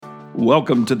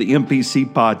Welcome to the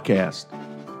MPC Podcast.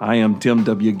 I am Tim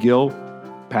W. Gill,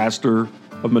 pastor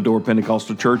of Medora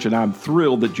Pentecostal Church, and I'm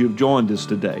thrilled that you've joined us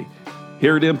today.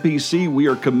 Here at MPC, we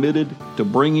are committed to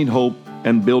bringing hope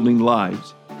and building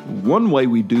lives. One way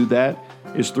we do that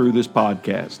is through this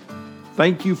podcast.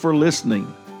 Thank you for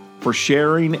listening, for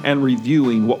sharing and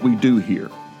reviewing what we do here.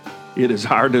 It is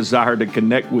our desire to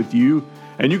connect with you,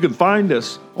 and you can find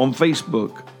us on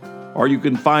Facebook, or you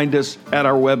can find us at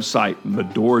our website,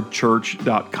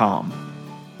 medorachurch.com.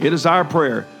 It is our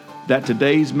prayer that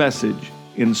today's message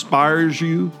inspires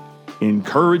you,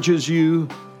 encourages you,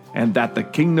 and that the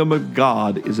kingdom of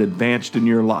God is advanced in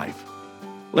your life.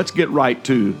 Let's get right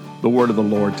to the word of the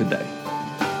Lord today.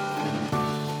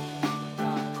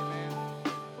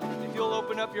 If you'll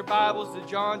open up your Bibles to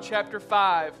John chapter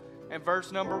 5 and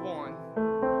verse number 1.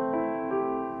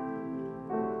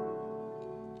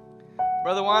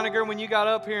 Brother Weiniger, when you got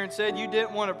up here and said you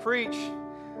didn't want to preach,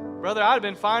 brother, I'd have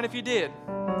been fine if you did.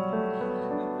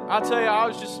 I'll tell you, I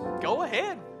was just, go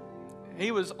ahead.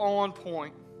 He was on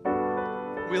point.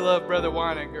 We love Brother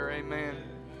Weiniger, amen.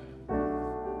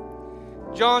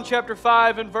 John chapter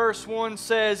 5 and verse 1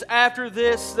 says, "After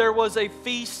this there was a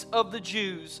feast of the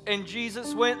Jews, and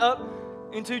Jesus went up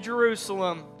into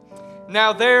Jerusalem.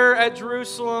 Now there at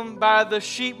Jerusalem by the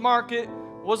sheep market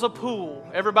was a pool."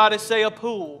 Everybody say a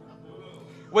pool.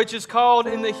 "Which is called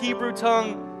in the Hebrew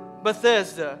tongue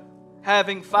Bethesda,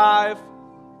 having 5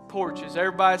 porches."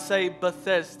 Everybody say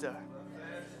Bethesda.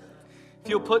 If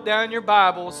you'll put down your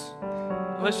Bibles,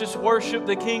 let's just worship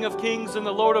the King of Kings and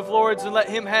the Lord of Lords and let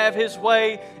Him have His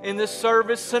way in this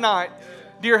service tonight.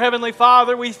 Dear Heavenly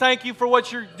Father, we thank You for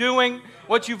what You're doing,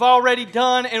 what You've already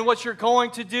done, and what You're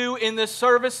going to do in this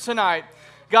service tonight.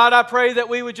 God, I pray that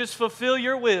we would just fulfill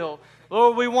Your will.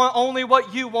 Lord, we want only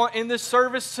what You want in this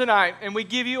service tonight, and we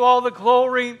give You all the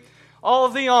glory, all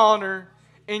of the honor,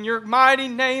 in Your mighty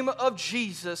name of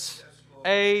Jesus.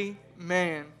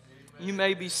 Amen. You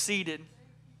may be seated.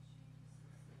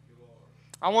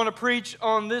 I want to preach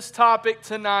on this topic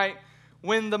tonight,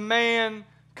 when the man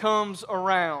comes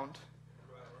around.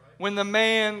 When the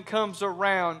man comes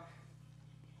around.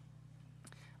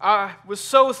 I was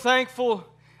so thankful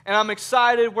and I'm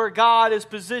excited where God is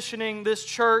positioning this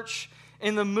church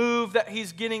in the move that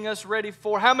He's getting us ready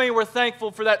for. How many were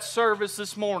thankful for that service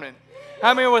this morning?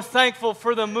 How many were thankful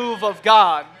for the move of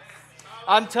God?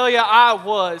 I'm telling you, I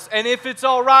was. And if it's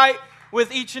all right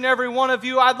with each and every one of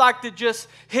you, I'd like to just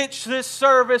hitch this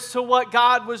service to what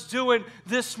God was doing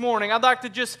this morning. I'd like to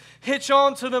just hitch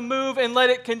on to the move and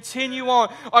let it continue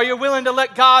on. Are you willing to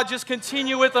let God just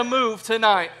continue with the move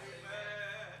tonight?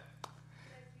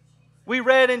 We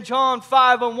read in John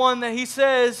 5 and 1 that He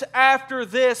says, "After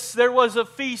this there was a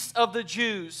feast of the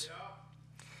Jews."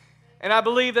 And I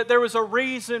believe that there was a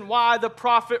reason why the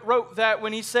prophet wrote that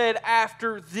when he said,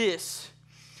 "after this."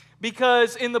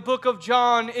 Because in the book of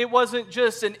John, it wasn't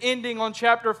just an ending on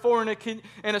chapter 4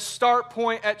 and a start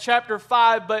point at chapter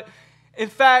 5, but in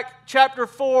fact, chapter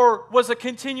 4 was a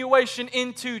continuation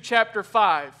into chapter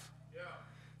 5.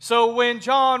 So when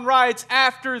John writes,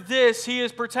 "after this," he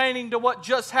is pertaining to what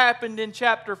just happened in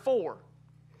chapter 4.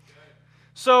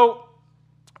 So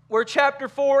where chapter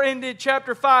 4 ended,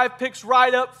 chapter 5 picks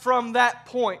right up from that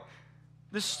point.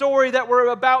 The story that we're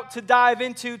about to dive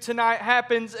into tonight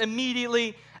happens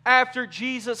immediately after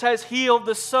Jesus has healed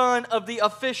the son of the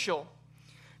official.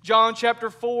 John chapter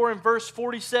 4 and verse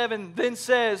 47 then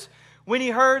says, "When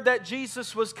He heard that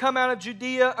Jesus was come out of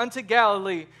Judea unto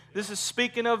Galilee," this is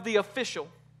speaking of the official,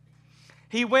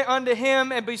 "He went unto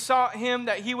Him and besought Him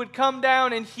that He would come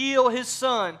down and heal his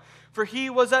son, for he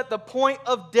was at the point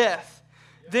of death.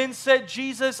 Then said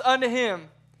Jesus unto him,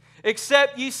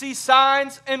 Except ye see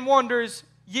signs and wonders,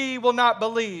 ye will not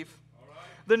believe.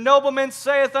 The nobleman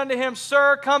saith unto Him,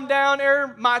 Sir, come down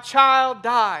ere my child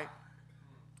die.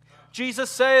 Jesus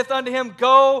saith unto him,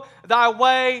 Go thy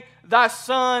way, thy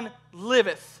son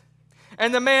liveth.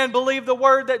 And the man believed the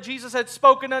word that Jesus had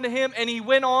spoken unto him, and he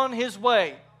went on his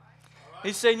way."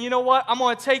 He's saying, you know what? I'm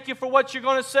going to take you for what you're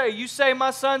going to say. You say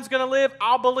my son's going to live,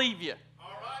 I'll believe you.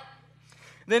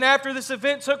 Then after this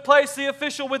event took place, the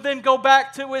official would then go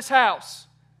back to his house.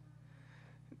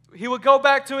 He would go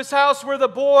back to his house where the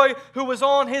boy who was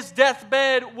on his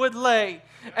deathbed would lay.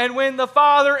 And when the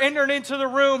father entered into the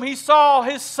room, he saw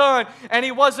his son, and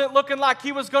he wasn't looking like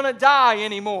he was going to die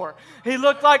anymore. He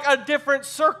looked like a different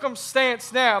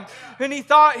circumstance now. And he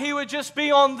thought he would just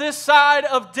be on this side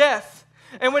of death.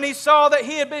 And when he saw that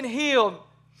he had been healed,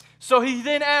 So he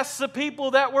then asks the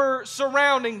people that were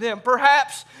surrounding them.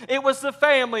 Perhaps it was the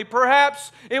family.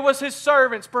 Perhaps it was his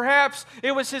servants. Perhaps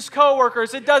it was his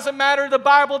co-workers. It doesn't matter. The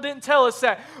Bible didn't tell us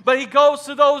that. But he goes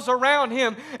to those around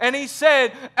him and he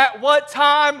said, "At what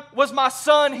time was my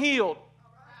son healed?"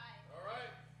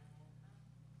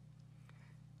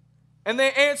 And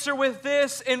they answer with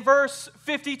this in verse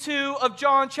 52 of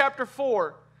John chapter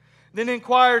 4. Then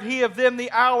inquired he of them the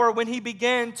hour when he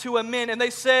began to amend. And they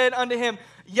said unto him,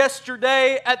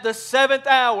 "Yesterday at the 7th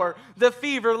hour the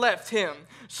fever left him."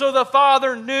 So the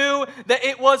father knew that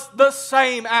it was the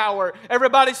same hour.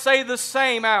 Everybody say the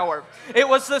same hour. It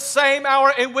was the same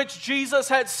hour in which Jesus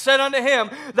had said unto him,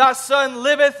 "Thy son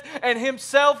liveth," and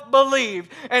himself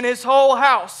believed, and his whole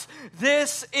house.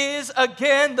 This is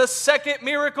again the second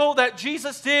miracle that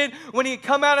Jesus did when he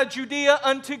come out of Judea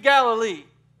unto Galilee.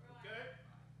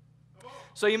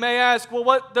 So you may ask, well,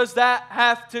 what does that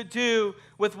have to do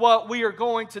with what we are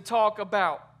going to talk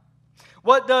about?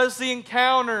 What does the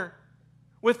encounter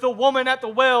with the woman at the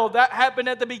well that happened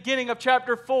at the beginning of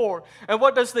chapter 4? And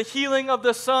what does the healing of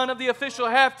the son of the official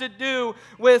have to do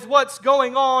with what's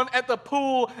going on at the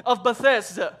pool of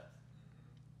Bethesda?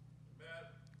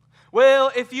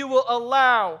 Well, if you will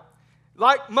allow,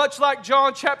 much like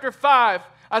John chapter 5,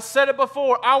 I said it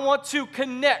before, I want to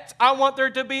connect. I want there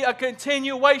to be a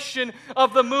continuation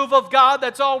of the move of God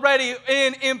that's already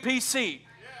in MPC.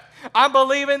 I'm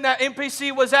believing that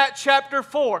MPC was at chapter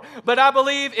 4, but I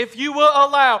believe if you will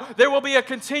allow, there will be a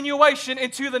continuation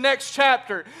into the next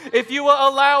chapter. If you will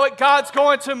allow it, God's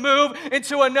going to move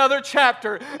into another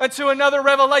chapter, into another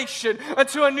revelation,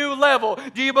 into a new level.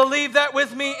 Do you believe that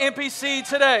with me, MPC,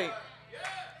 today?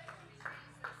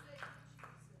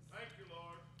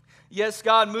 Yes,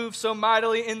 God moved so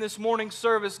mightily in this morning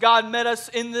service. God met us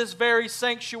in this very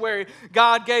sanctuary.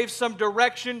 God gave some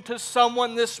direction to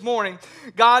someone this morning.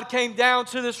 God came down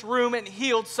to this room and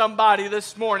healed somebody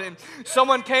this morning.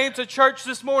 Someone came to church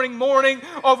this morning mourning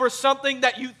over something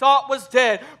that you thought was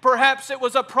dead. Perhaps it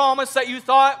was a promise that you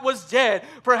thought was dead.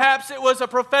 Perhaps it was a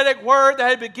prophetic word that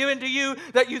had been given to you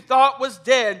that you thought was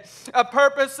dead. A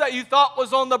purpose that you thought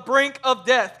was on the brink of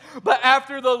death. But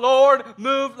after the Lord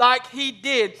moved like He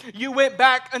did, you went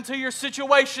back into your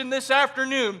situation this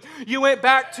afternoon. You went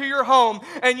back to your home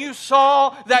and you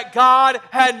saw that God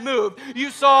had moved.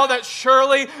 You saw that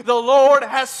surely the Lord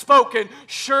has spoken.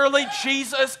 Surely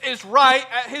Jesus is right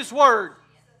at His word.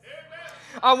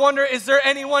 I wonder, is there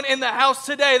anyone in the house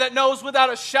today that knows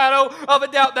without a shadow of a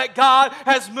doubt that God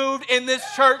has moved in this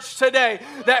church today?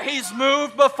 That He's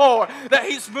moved before, that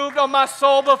He's moved on my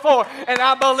soul before, and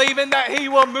I believe in that He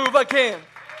will move again.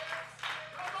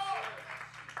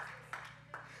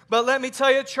 But let me tell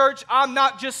you, church, I'm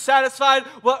not just satisfied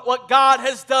with what God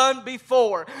has done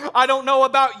before. I don't know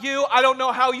about you. I don't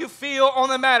know how you feel on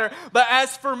the matter. But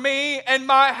as for me and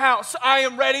my house, I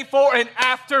am ready for an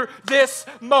after this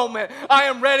moment. I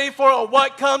am ready for a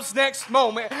what comes next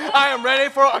moment. I am ready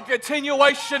for a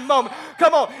continuation moment.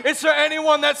 Come on, is there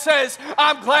anyone that says,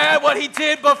 I'm glad what He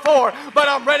did before, but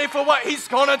I'm ready for what He's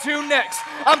going to do next?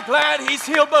 I'm glad He's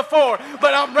healed before,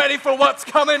 but I'm ready for what's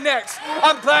coming next.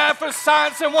 I'm glad for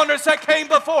signs and wonders that came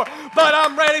before, but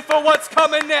I'm ready for what's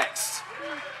coming next.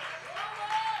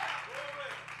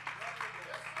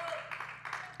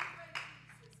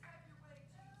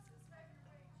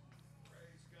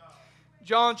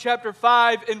 John chapter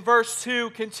 5 in verse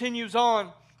 2 continues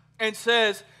on and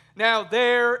says, "Now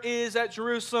there is at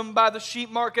Jerusalem by the sheep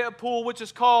market a pool which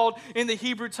is called in the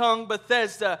Hebrew tongue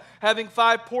Bethesda, having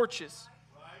 5 porches.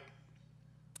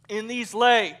 In these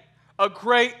lay a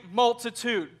great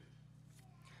multitude."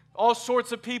 All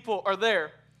sorts of people are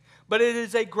there. But it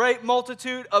is a great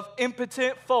multitude of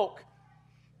impotent folk,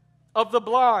 of the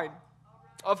blind,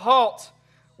 of halt,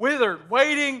 withered,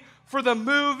 waiting for the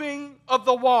moving of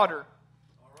the water.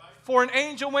 For an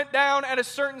angel went down at a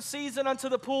certain season unto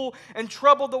the pool and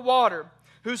troubled the water.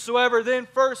 Whosoever then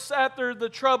first after the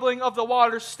troubling of the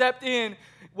water stepped in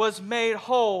was made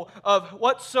whole of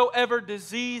whatsoever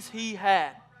disease he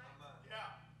had.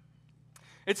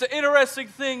 It's an interesting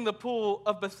thing, the pool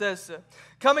of Bethesda.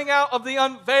 Coming out of the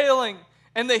unveiling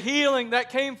and the healing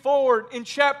that came forward in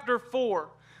chapter 4,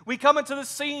 we come into the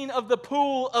scene of the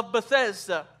pool of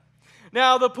Bethesda.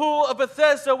 Now, the pool of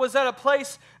Bethesda was at a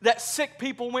place that sick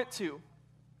people went to.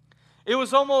 It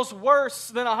was almost worse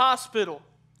than a hospital.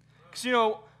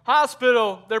 Because,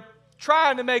 hospital, they're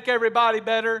trying to make everybody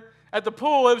better. At the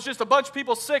pool, it was just a bunch of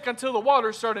people sick until the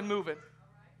water started moving.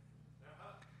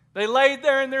 They laid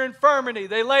there in their infirmity.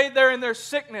 They laid there in their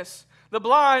sickness. The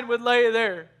blind would lay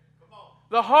there.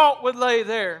 The halt would lay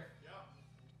there.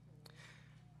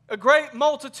 A great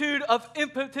multitude of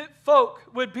impotent folk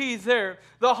would be there.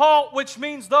 The halt, which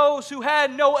means those who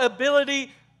had no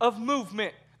ability of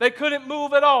movement. They couldn't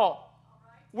move at all,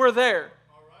 were there.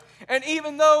 And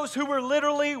even those who were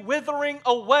literally withering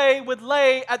away would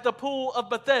lay at the pool of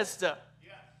Bethesda.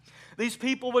 These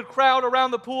people would crowd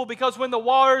around the pool because when the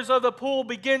waters of the pool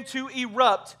begin to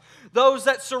erupt, those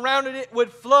that surrounded it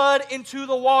would flood into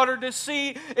the water to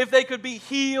see if they could be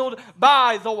healed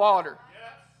by the water.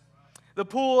 The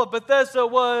pool of Bethesda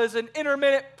was an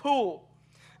intermittent pool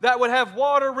that would have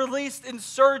water released in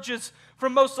surges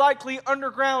from most likely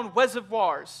underground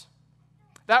reservoirs.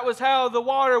 That was how the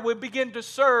water would begin to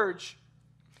surge.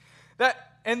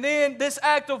 And then this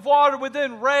act of water would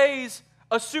then raise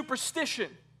a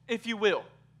superstition, if you will.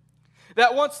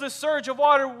 That once the surge of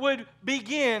water would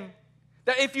begin,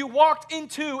 that if you walked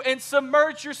into and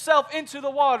submerged yourself into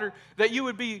the water, that you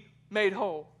would be made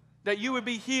whole, that you would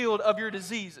be healed of your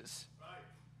diseases.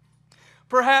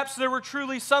 Perhaps there were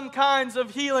truly some kinds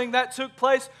of healing that took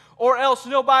place, or else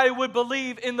nobody would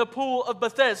believe in the pool of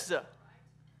Bethesda.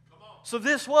 So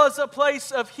this was a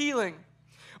place of healing.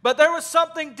 But there was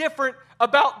something different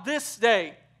about this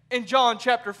day in John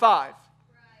chapter 5.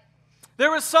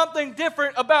 There was something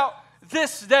different about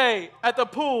this day at the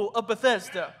pool of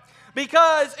Bethesda.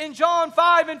 Because in John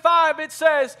 5:5 it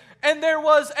says, and there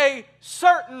was a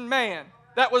certain man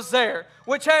that was there,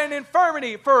 which had an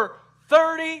infirmity for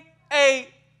 38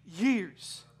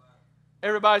 years.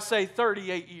 Everybody say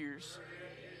 38 years.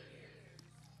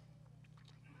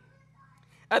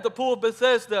 At the pool of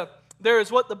Bethesda, there is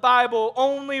what the Bible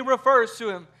only refers to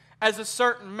him as a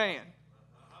certain man.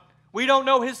 We don't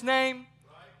know his name.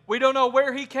 We don't know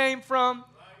where he came from.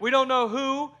 We don't know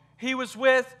who he was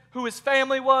with, who his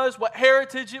family was, what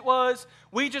heritage it was.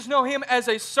 We just know him as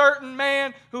a certain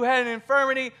man who had an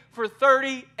infirmity for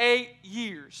 38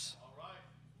 years.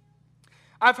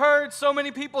 I've heard so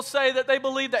many people say that they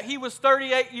believe that he was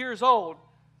 38 years old.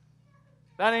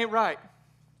 That ain't right.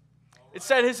 It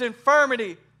said his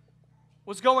infirmity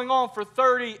was going on for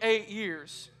 38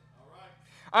 years.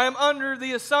 I am under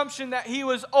the assumption that he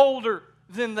was older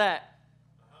than that.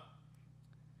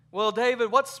 Well,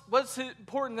 David, what's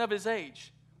important of his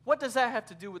age? What does that have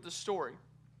to do with the story?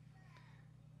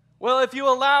 Well, if you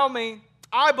allow me,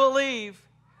 I believe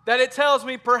that it tells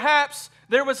me perhaps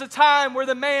there was a time where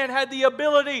the man had the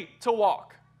ability to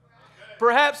walk.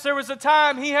 Perhaps there was a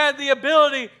time he had the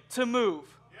ability to move.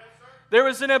 There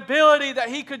was an ability that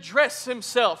he could dress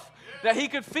himself, that he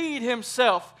could feed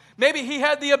himself. Maybe he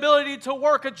had the ability to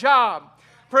work a job.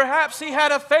 Perhaps he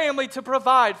had a family to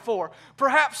provide for.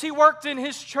 Perhaps he worked in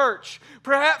his church.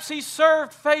 Perhaps he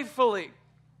served faithfully.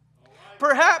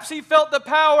 Perhaps he felt the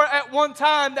power at one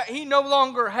time that he no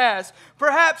longer has.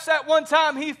 Perhaps at one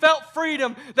time he felt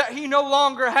freedom that he no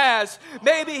longer has.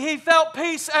 Maybe he felt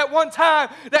peace at one time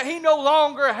that he no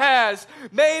longer has.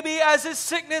 Maybe as his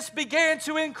sickness began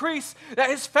to increase,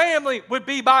 that his family would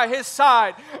be by his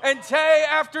side. And day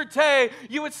after day,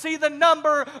 you would see the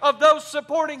number of those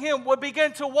supporting him would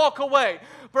begin to walk away.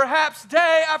 Perhaps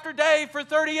day after day for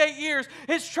 38 years,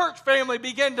 his church family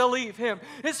began to leave him.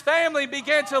 His family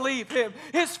began to leave him.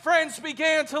 His friends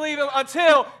began to leave him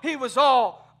until he was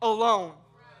all alone.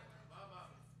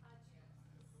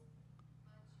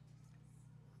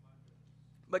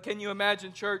 But can you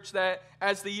imagine, church, that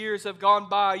as the years have gone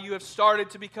by, you have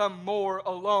started to become more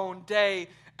alone day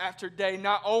after day?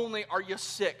 Not only are you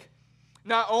sick,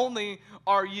 not only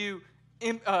are you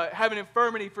have an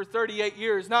infirmity for 38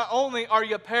 years. Not only are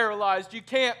you paralyzed, you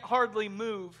can't hardly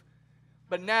move,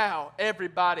 but now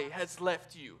everybody has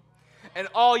left you. And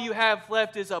all you have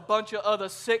left is a bunch of other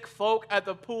sick folk at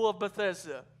the pool of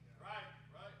Bethesda.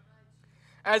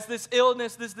 As this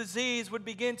illness, this disease would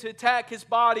begin to attack his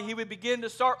body, he would begin to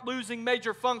start losing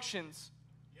major functions.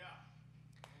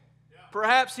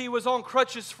 Perhaps he was on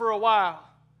crutches for a while.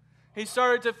 He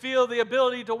started to feel the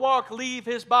ability to walk leave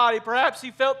his body. Perhaps he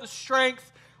felt the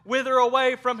strength wither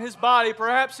away from his body.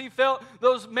 Perhaps he felt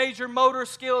those major motor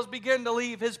skills begin to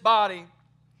leave his body.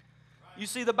 You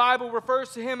see, the Bible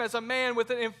refers to him as a man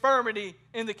with an infirmity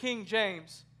in the King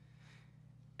James.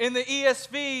 In the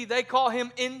ESV, they call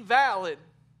him invalid.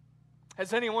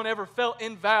 Has anyone ever felt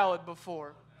invalid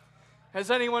before? Has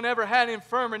anyone ever had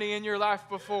infirmity in your life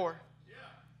before?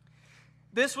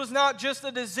 This was not just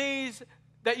a disease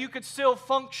that you could still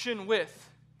function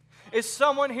with. Is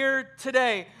someone here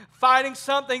today fighting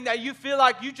something that you feel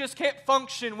like you just can't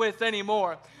function with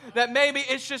anymore? That maybe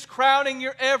it's just crowding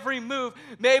your every move.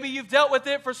 Maybe you've dealt with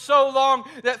it for so long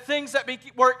that things that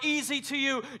were easy to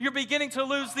you, you're beginning to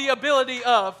lose the ability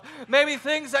of. Maybe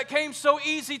things that came so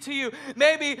easy to you,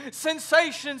 maybe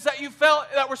sensations that you felt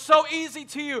that were so easy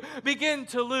to you, begin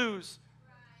to lose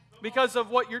because of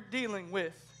what you're dealing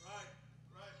with.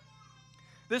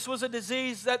 This was a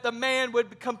disease that the man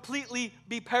would completely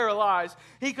be paralyzed.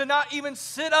 He could not even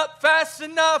sit up fast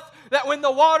enough that when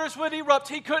the waters would erupt,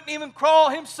 he couldn't even crawl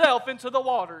himself into the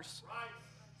waters.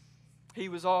 He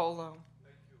was all alone.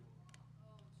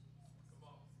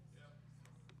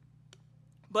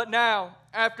 But now,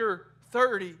 after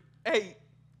 38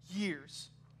 years,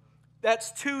 that's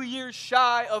 2 years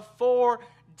shy of 4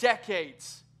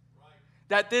 decades,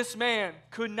 that this man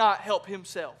could not help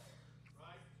himself.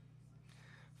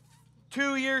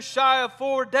 2 years shy of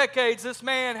 4 decades, this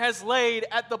man has laid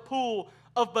at the pool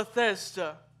of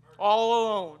Bethesda all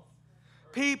alone.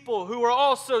 People who are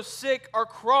also sick are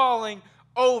crawling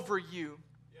over you.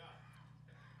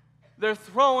 They're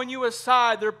throwing you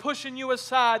aside. They're pushing you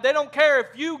aside. They don't care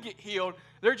if you get healed.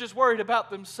 They're just worried about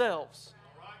themselves.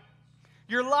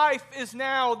 Your life is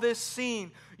now this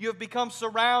scene. You have become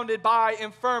surrounded by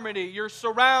infirmity. Your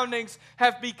surroundings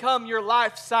have become your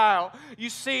lifestyle. You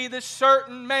see, this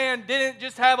certain man didn't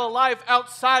just have a life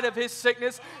outside of his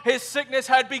sickness. His sickness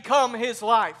had become his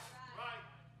life.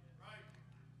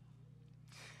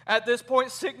 At this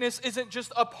point, sickness isn't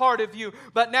just a part of you,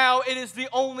 but now it is the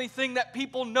only thing that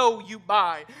people know you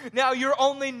by. Now you're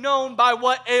only known by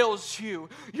what ails you.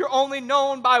 You're only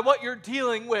known by what you're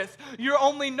dealing with. You're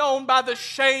only known by the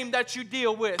shame that you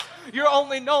deal with. You're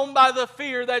only known by the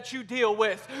fear that you deal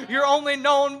with. You're only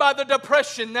known by the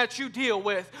depression that you deal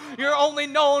with. You're only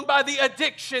known by the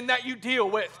addiction that you deal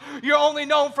with. You're only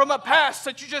known from a past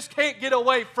that you just can't get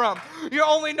away from. You're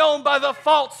only known by the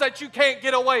faults that you can't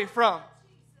get away from.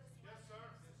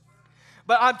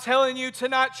 But I'm telling you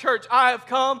tonight, church, I have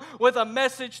come with a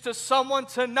message to someone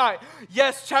tonight.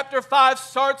 Yes, chapter 5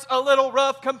 starts a little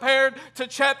rough compared to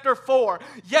chapter 4.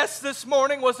 Yes, this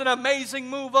morning was an amazing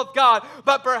move of God.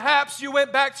 But perhaps you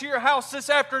went back to your house this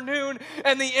afternoon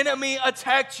and the enemy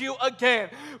attacked you again.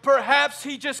 Perhaps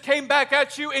he just came back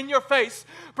at you in your face.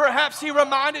 Perhaps he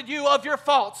reminded you of your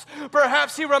faults.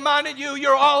 Perhaps he reminded you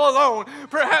you're all alone.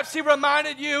 Perhaps he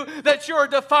reminded you that you're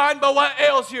defined by what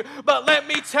ails you. But let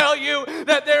me tell you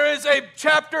that there is a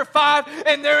chapter 5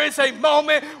 and there is a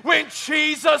moment when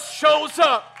Jesus shows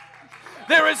up.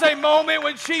 There is a moment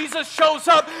when Jesus shows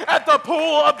up at the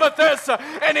pool of Bethesda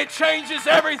and it changes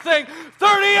everything.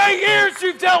 38 years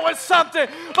you've dealt with something,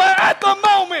 but at the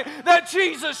moment that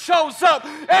Jesus shows up,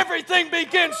 everything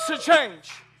begins to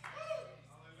change.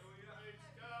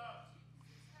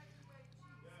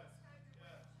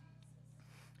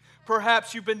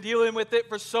 Perhaps you've been dealing with it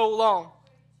for so long.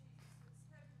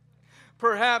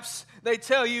 Perhaps they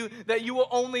tell you that you will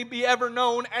only be ever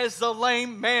known as the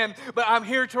lame man. But I'm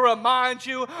here to remind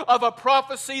you of a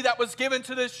prophecy that was given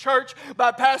to this church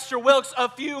by Pastor Wilkes a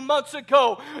few months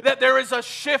ago. That there is a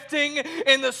shifting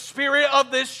in the spirit of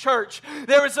this church.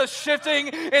 There is a shifting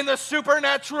in the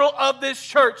supernatural of this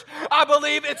church. I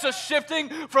believe it's a shifting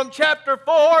from chapter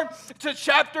 4 to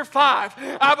chapter 5.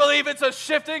 I believe it's a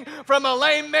shifting from a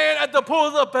lame man at the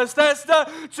pool of Bethesda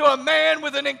to a man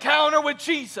with an encounter with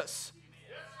Jesus.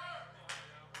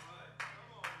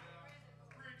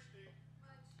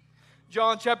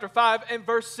 John chapter 5 and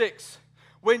verse 6.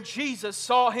 When Jesus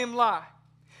saw him lie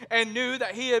and knew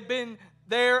that he had been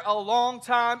there a long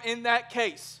time in that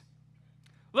case.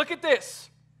 Look at this.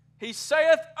 He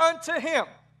saith unto him,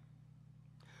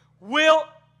 wilt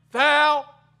thou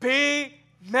be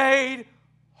made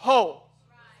whole?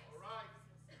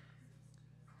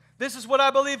 This is what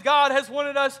I believe God has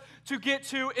wanted us to get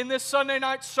to in this Sunday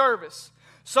night service.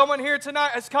 Someone here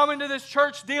tonight has come into this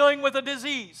church dealing with a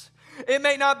disease. It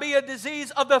may not be a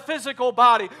disease of the physical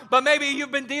body, but maybe you've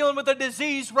been dealing with a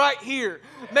disease right here.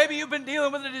 Maybe you've been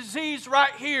dealing with a disease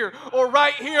right here or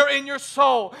right here in your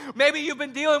soul. Maybe you've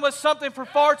been dealing with something for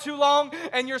far too long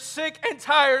and you're sick and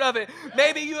tired of it.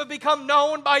 Maybe you have become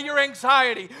known by your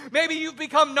anxiety. Maybe you've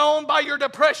become known by your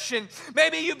depression.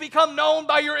 Maybe you've become known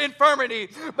by your infirmity.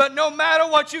 But no matter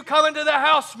what you come into the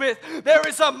house with, there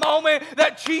is a moment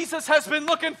that Jesus has been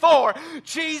looking for.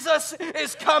 Jesus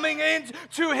is coming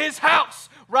into his house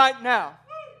right now.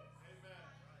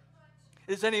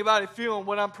 Is anybody feeling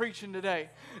what I'm preaching today?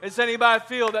 Does anybody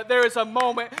feel that there is a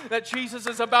moment that Jesus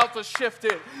is about to shift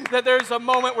in? That there is a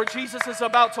moment where Jesus is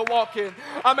about to walk in?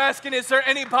 I'm asking, is there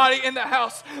anybody in the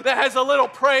house that has a little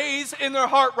praise in their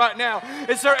heart right now?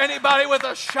 Is there anybody with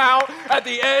a shout at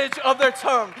the edge of their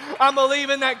tongue? I'm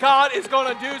believing that God is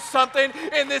going to do something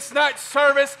in this night's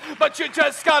service, but you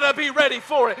just got to be ready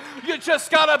for it. You just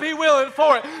got to be willing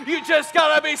for it. You just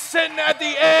got to be sitting at the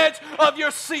edge of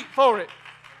your seat for it.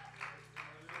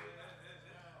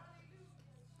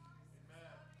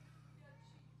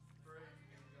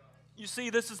 You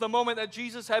see, this is the moment that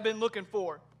Jesus had been looking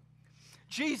for.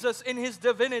 Jesus, in his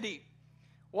divinity,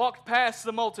 walked past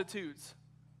the multitudes.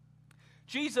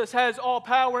 Jesus has all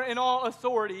power and all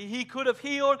authority. He could have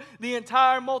healed the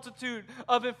entire multitude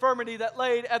of infirmity that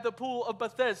laid at the pool of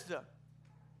Bethesda.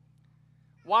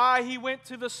 Why he went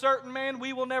to the certain man,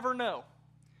 we will never know.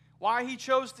 Why he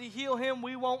chose to heal him,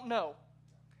 we won't know.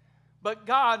 But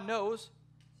God knows.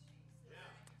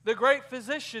 The great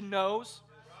physician knows.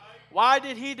 Why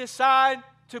did he decide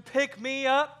to pick me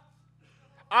up?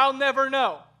 I'll never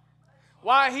know.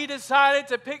 Why he decided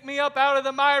to pick me up out of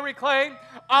the miry clay?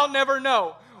 I'll never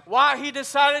know. Why he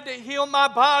decided to heal my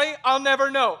body? I'll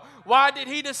never know. Why did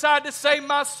he decide to save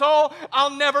my soul? I'll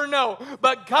never know.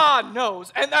 But God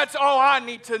knows, and that's all I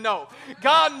need to know.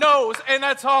 God knows, and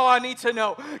that's all I need to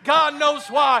know. God knows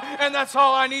why, and that's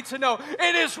all I need to know.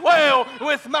 It is well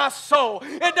with my soul.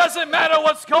 It doesn't matter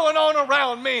what's going on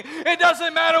around me. It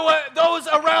doesn't matter what those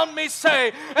around me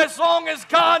say. As long as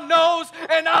God knows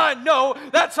and I know,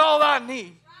 that's all I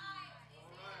need.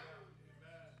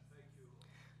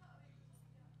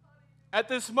 At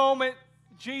this moment,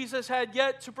 Jesus had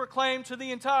yet to proclaim to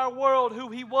the entire world who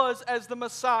he was as the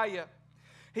Messiah.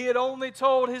 He had only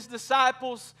told his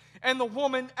disciples and the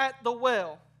woman at the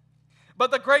well.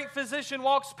 But the great physician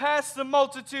walks past the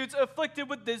multitudes afflicted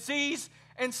with disease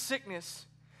and sickness.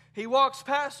 He walks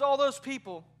past all those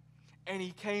people, and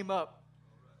he came up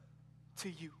to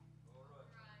you.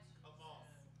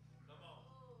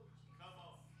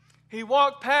 He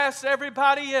walked past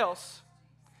everybody else.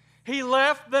 He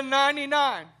left the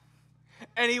 99.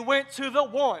 And he went to the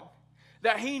one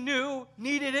that he knew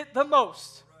needed it the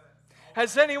most.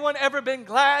 Has anyone ever been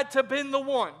glad to be the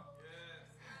one?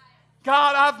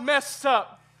 God, I've messed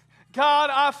up.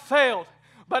 God, I've failed.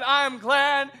 But I am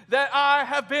glad that I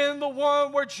have been the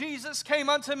one where Jesus came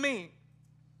unto me.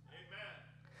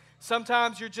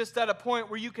 Sometimes you're just at a point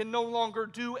where you can no longer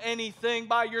do anything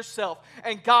by yourself.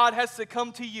 And God has to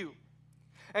come to you.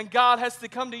 And God has to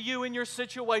come to you in your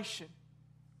situation.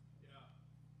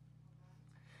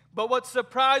 But what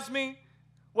surprised me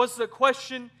was the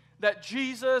question that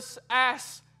Jesus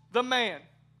asked the man.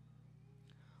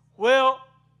 Will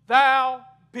thou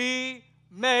be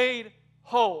made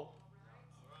whole?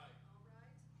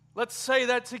 Let's say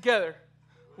that together.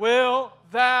 Will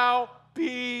thou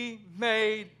be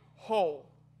made whole?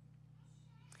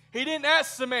 He didn't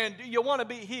ask the man, do you want to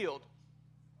be healed?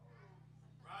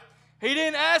 He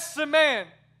didn't ask the man,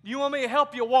 do you want me to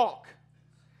help you walk?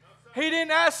 He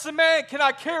didn't ask the man, can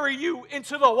I carry you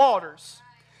into the waters?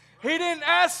 He didn't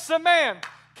ask the man,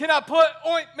 can I put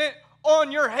ointment on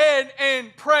your head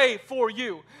and pray for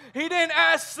you? He didn't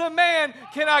ask the man,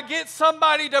 can I get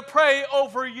somebody to pray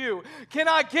over you? Can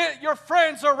I get your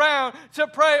friends around to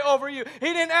pray over you? He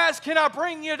didn't ask, can I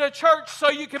bring you to church so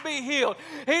you can be healed?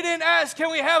 He didn't ask,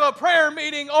 can we have a prayer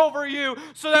meeting over you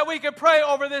so that we can pray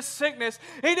over this sickness?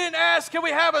 He didn't ask, can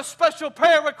we have a special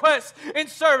prayer request in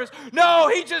service? No,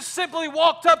 he just simply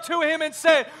walked up to him and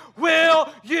said, will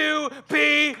you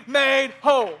be made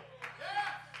whole?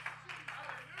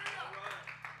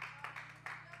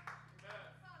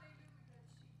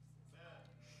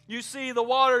 You see, the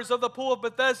waters of the pool of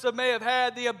Bethesda may have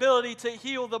had the ability to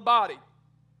heal the body,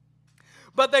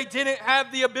 but they didn't have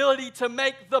the ability to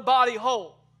make the body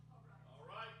whole.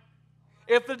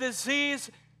 If the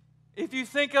disease, if you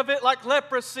think of it like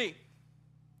leprosy,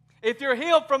 if you're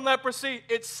healed from leprosy,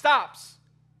 it stops.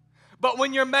 But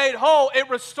when you're made whole, it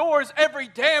restores every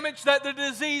damage that the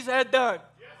disease had done.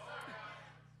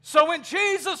 So when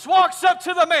Jesus walks up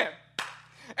to the man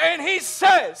and he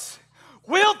says,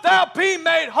 wilt thou be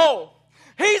made whole?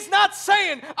 He's not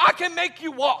saying, I can make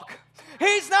you walk.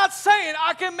 He's not saying,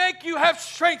 I can make you have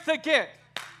strength again.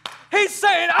 He's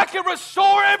saying, I can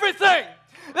restore everything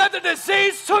that the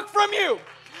disease took from you.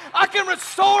 I can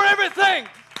restore everything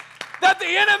that the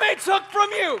enemy took from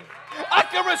you. I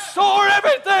can restore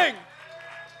everything.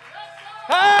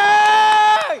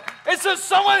 Hey! Is there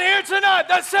someone here tonight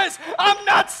that says, I'm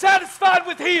not satisfied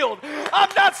with healed. I'm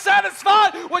not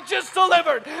satisfied with just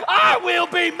delivered. I will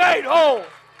be made whole.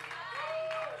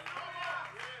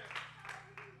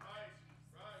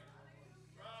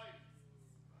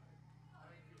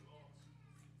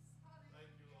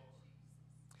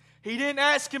 He didn't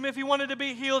ask him if he wanted to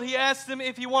be healed. He asked him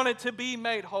if he wanted to be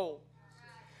made whole.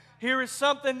 Here is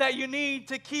something that you need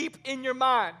to keep in your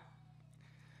mind.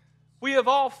 We have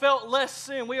all felt less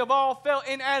than. We have all felt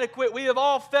inadequate. We have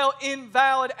all felt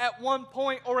invalid at one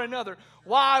point or another.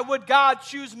 Why would God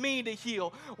choose me to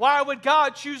heal? Why would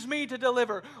God choose me to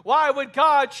deliver? Why would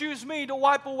God choose me to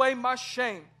wipe away my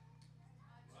shame?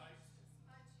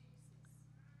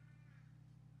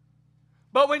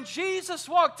 But when Jesus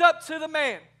walked up to the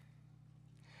man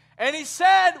and he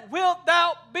said, "Wilt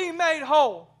thou be made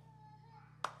whole?"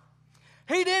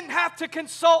 He didn't have to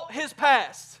consult his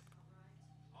past.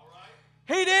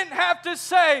 He didn't have to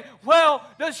say, "Well,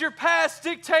 does your past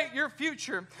dictate your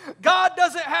future?" God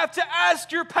doesn't have to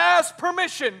ask your past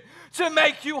permission to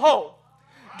make you whole.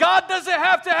 God doesn't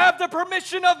have to have the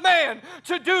permission of man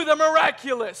to do the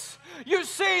miraculous. You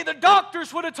see, the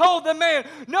doctors would have told the man,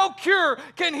 "No cure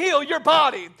can heal your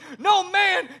body. No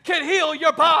man can heal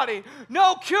your body.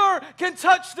 No cure can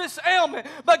touch this ailment."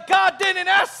 But God didn't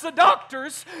ask the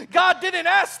doctors. God didn't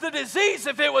ask the disease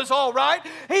if it was all right.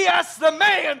 He asked the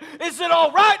man, "Is it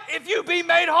all right if you be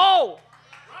made whole?"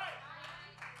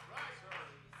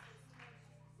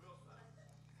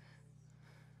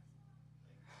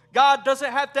 God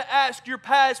doesn't have to ask your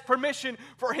past permission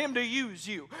for Him to use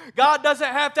you. God doesn't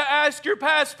have to ask your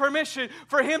past permission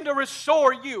for Him to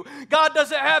restore you. God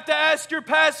doesn't have to ask your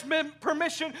past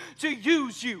permission to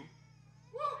use you.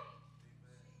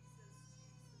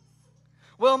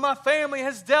 Well, my family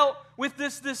has dealt with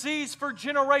this disease for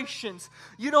generations.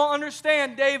 You don't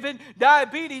understand, David.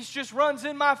 Diabetes just runs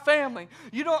in my family.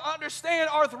 You don't understand,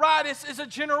 arthritis is a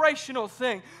generational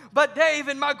thing. But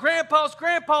David, my grandpa's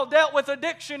grandpa dealt with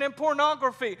addiction and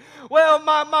pornography. Well,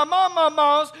 my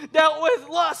moms dealt with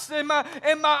lust, and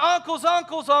my uncles'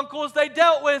 uncles, they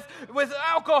dealt with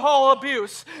alcohol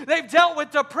abuse. They've dealt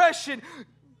with depression.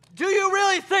 Do you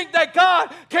really think that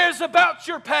God cares about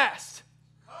your past?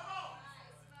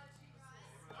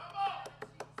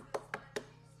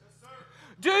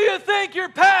 Do you think your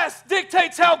past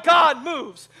dictates how God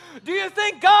moves? Do you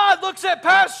think God looks at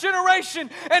past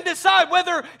generation and decide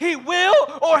whether He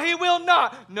will or He will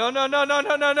not? No.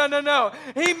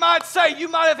 He might say, "You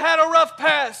might have had a rough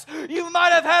past. You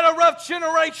might have had a rough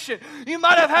generation. You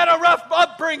might have had a rough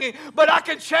upbringing, but I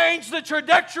can change the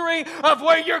trajectory of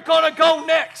where you're going to go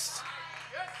next."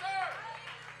 Yes, sir.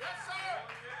 Yes, sir.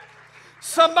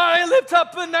 Somebody lift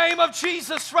up the name of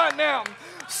Jesus right now.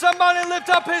 Somebody lift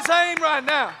up His name right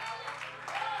now.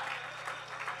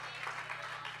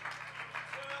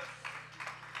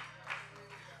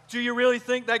 Do you really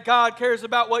think that God cares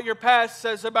about what your past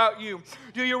says about you?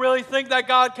 Do you really think that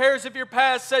God cares if your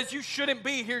past says you shouldn't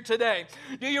be here today?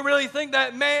 Do you really think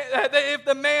that if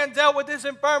the man dealt with this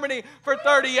infirmity for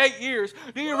 38 years,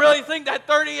 do you really think that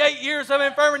 38 years of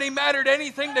infirmity mattered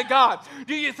anything to God?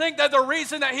 Do you think that the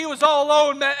reason that he was all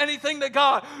alone meant anything to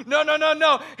God?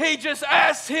 No. He just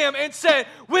asked him and said,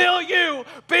 "Will you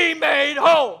be made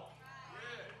whole?"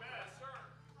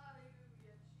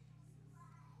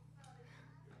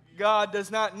 God does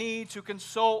not need to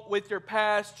consult with your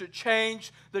past to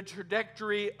change the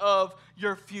trajectory of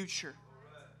your future.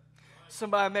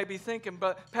 Somebody may be thinking,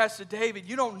 "But Pastor David,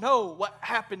 you don't know what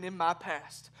happened in my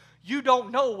past. You don't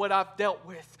know what I've dealt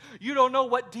with. You don't know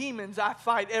what demons I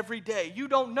fight every day. You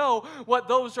don't know what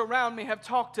those around me have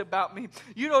talked about me.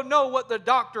 You don't know what the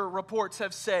doctor reports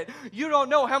have said. You don't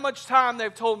know how much time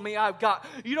they've told me I've got.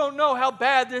 You don't know how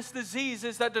bad this disease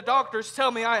is that the doctors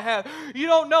tell me I have. You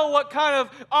don't know what kind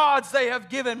of odds they have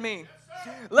given me."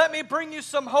 Let me bring you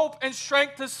some hope and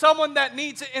strength to someone that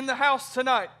needs it in the house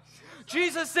tonight.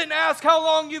 Jesus didn't ask how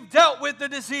long you've dealt with the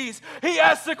disease. He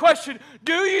asked the question,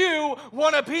 "Do you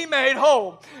want to be made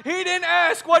whole?" He didn't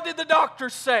ask, "What did the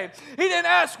doctors say?" He didn't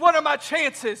ask, "What are my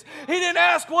chances?" He didn't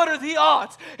ask, "What are the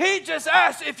odds?" He just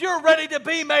asked if you're ready to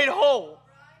be made whole.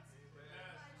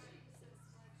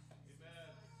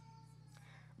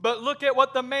 But look at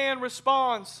what the man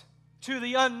responds to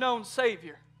the unknown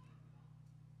Savior.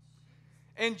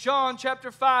 In John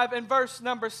chapter 5 and verse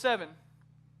number 7.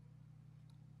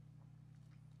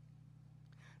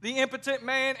 The impotent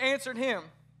man answered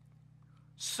him,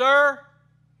 "Sir,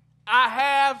 I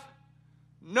have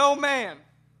no man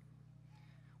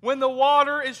when the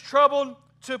water is troubled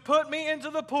to put me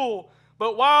into the pool,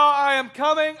 but while I am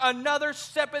coming, another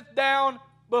steppeth down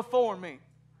before me."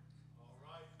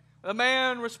 The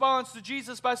man responds to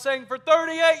Jesus by saying, "For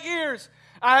 38 years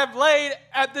I have laid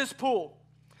at this pool.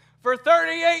 For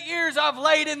 38 years I've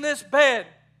laid in this bed,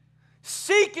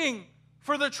 seeking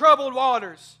for the troubled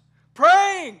waters,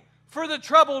 praying for the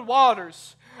troubled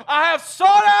waters. I have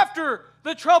sought after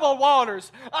the troubled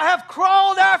waters. I have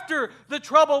crawled after the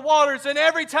troubled waters, and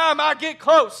every time I get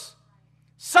close,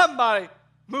 somebody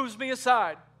moves me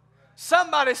aside.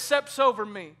 Somebody steps over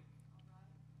me.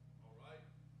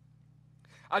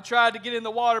 I tried to get in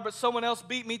the water, but someone else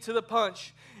beat me to the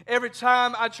punch. Every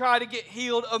time I tried to get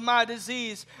healed of my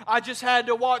disease, I just had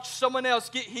to watch someone else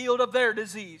get healed of their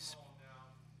disease.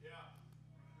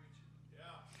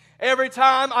 Every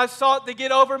time I sought to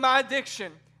get over my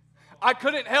addiction, I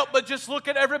couldn't help but just look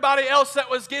at everybody else that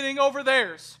was getting over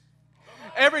theirs.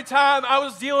 Every time I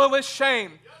was dealing with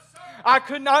shame, I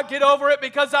could not get over it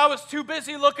because I was too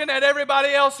busy looking at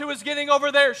everybody else who was getting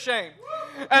over their shame.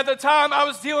 At the time I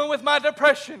was dealing with my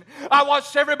depression, I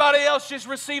watched everybody else just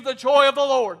receive the joy of the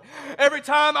Lord. Every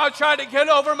time I tried to get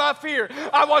over my fear,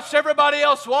 I watched everybody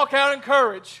else walk out in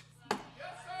courage.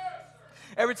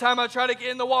 Every time I try to get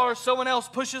in the water, someone else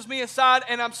pushes me aside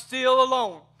and I'm still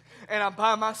alone. And I'm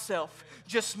by myself,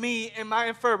 just me and my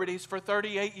infirmities for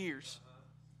 38 years.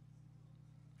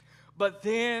 But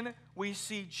then we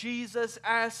see Jesus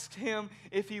ask him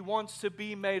if he wants to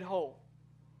be made whole.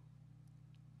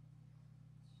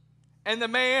 And the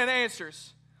man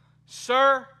answers,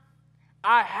 "Sir,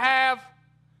 I have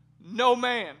no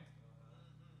man."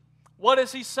 What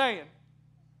is he saying?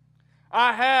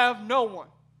 I have no one.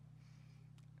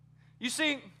 You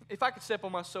see, if I could step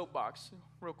on my soapbox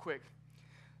real quick,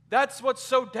 that's what's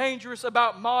so dangerous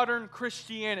about modern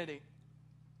Christianity.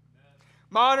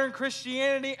 Modern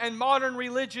Christianity and modern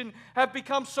religion have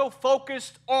become so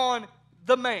focused on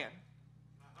the man.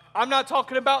 I'm not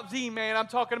talking about the man, I'm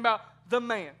talking about the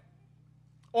man.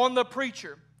 On the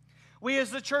preacher. We as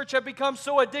the church have become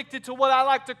so addicted to what I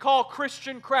like to call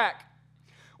Christian crack.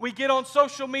 We get on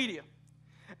social media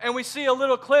and we see a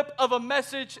little clip of a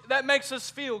message that makes us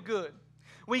feel good.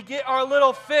 We get our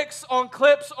little fix on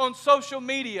clips on social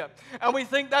media, and we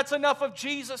think that's enough of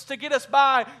Jesus to get us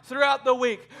by throughout the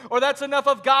week, or that's enough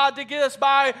of God to get us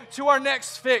by to our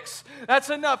next fix. That's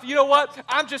enough. You know what?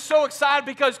 I'm just so excited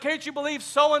because can't you believe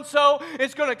so-and-so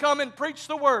is going to come and preach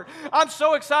the word? I'm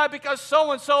so excited because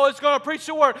so-and-so is going to preach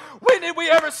the word. When did we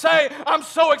ever say, I'm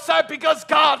so excited because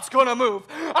God's going to move?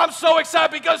 I'm so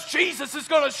excited because Jesus is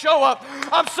going to show up.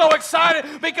 I'm so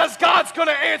excited because God's going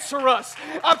to answer us.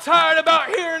 I'm tired about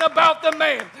hearing about the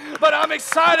man, but I'm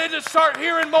excited to start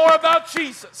hearing more about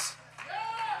Jesus.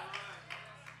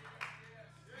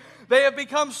 They have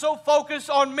become so focused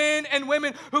on men and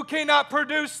women who cannot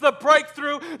produce the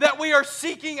breakthrough that we are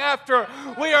seeking after.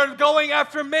 We are going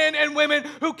after men and women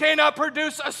who cannot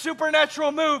produce a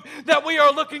supernatural move that we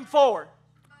are looking for.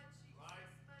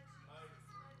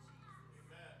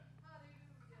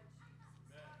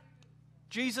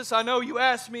 Jesus, I know you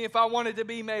asked me if I wanted to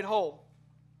be made whole,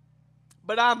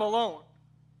 but I'm alone.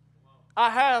 I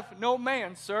have no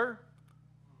man, sir.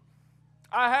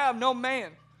 I have no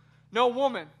man, no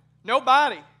woman,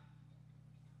 nobody.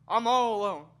 I'm all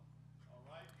alone.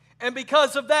 And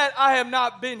because of that, I have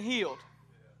not been healed.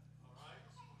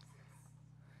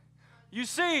 You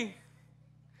see,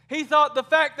 he thought the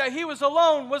fact that he was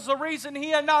alone was the reason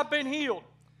he had not been healed.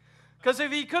 Because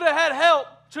if he could have had help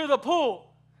to the pool,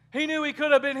 he knew he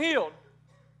could have been healed.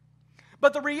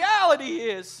 But the reality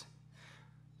is,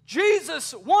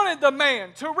 Jesus wanted the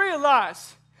man to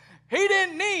realize he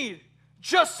didn't need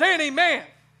just any man.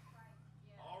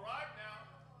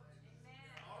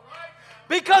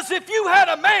 Because if you had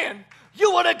a man,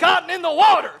 you would have gotten in the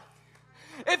water.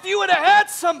 If you would have had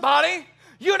somebody,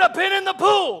 you'd have been in the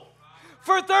pool.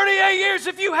 For 38 years,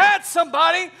 if you had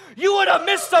somebody, you would have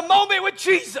missed a moment with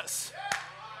Jesus.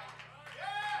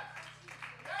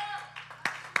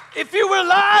 If you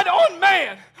relied on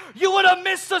man, you would have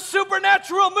missed the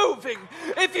supernatural moving.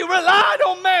 If you relied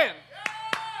on man,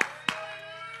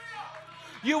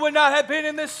 you would not have been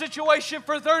in this situation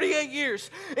for 38 years.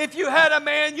 If you had a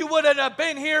man, you wouldn't have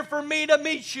been here for me to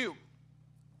meet you.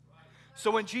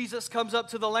 So when Jesus comes up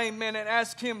to the lame man and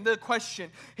asks him the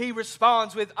question, he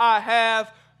responds with, I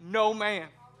have no man.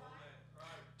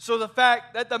 So the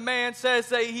fact that the man says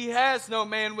that he has no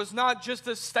man was not just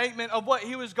a statement of what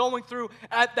he was going through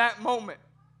at that moment,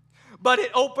 but it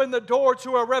opened the door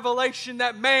to a revelation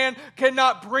that man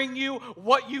cannot bring you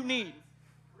what you need.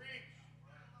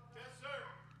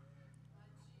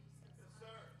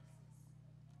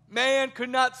 Man could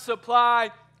not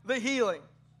supply the healing.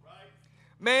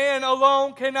 Man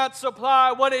alone cannot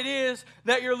supply what it is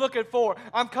that you're looking for.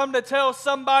 I'm come to tell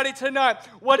somebody tonight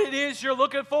what it is you're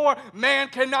looking for, man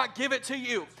cannot give it to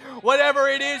you. Whatever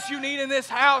it is you need in this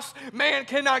house, man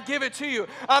cannot give it to you.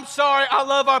 I'm sorry, I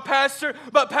love our pastor,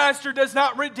 but pastor does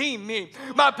not redeem me.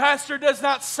 My pastor does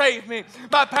not save me.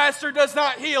 My pastor does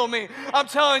not heal me. I'm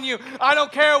telling you, I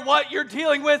don't care what you're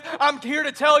dealing with. I'm here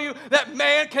to tell you that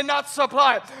man cannot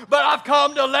supply it. But I've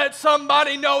come to let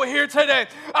somebody know here today,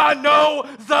 I know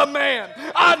the man.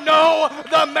 I know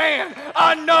the man.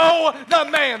 I know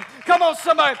the man. Come on,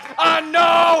 somebody. I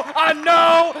know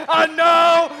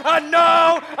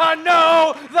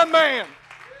the man.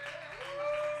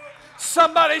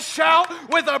 Somebody shout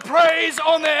with a praise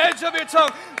on the edge of your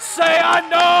tongue. Say, I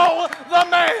know the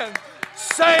man.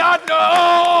 Say, I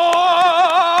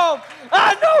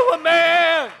know a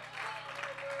man.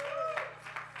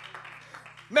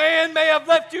 Man may have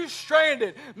left you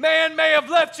stranded. Man may have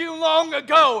left you long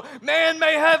ago. Man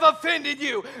may have offended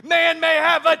you. Man may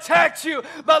have attacked you.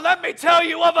 But let me tell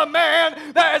you of a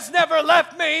man that has never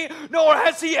left me, nor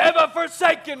has he ever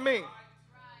forsaken me.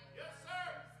 Yes,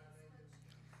 sir.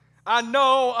 I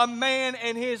know a man,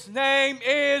 and his name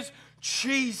is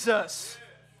Jesus.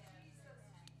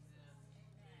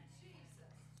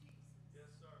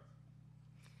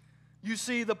 You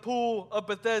see, the pool of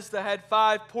Bethesda had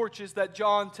 5 porches that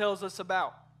John tells us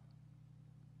about.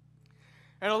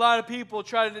 And a lot of people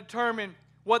try to determine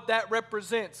what that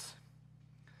represents.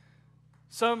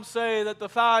 Some say that the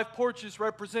 5 porches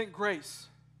represent grace.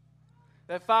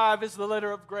 That 5 is the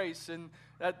letter of grace, and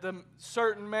that the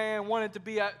certain man wanted to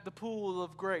be at the pool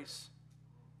of grace.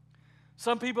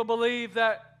 Some people believe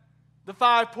that the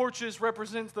 5 porches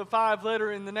represents the 5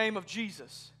 letter in the name of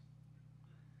Jesus.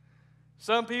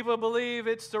 Some people believe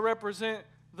it's to represent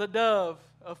the dove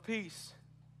of peace.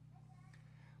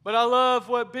 But I love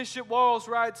what Bishop Walls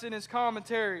writes in his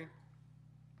commentary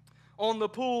on the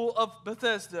pool of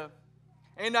Bethesda.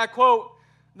 And I quote,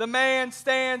 "The man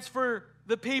stands for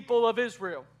the people of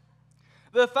Israel.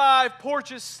 The 5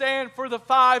 porches stand for the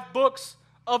 5 books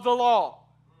of the law."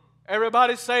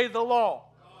 Everybody say the law.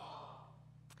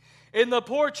 In the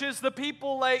porches, the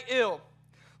people lay ill.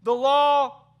 The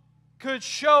law could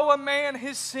show a man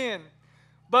his sin,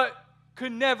 but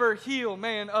could never heal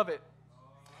man of it.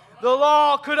 The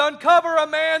law could uncover a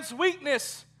man's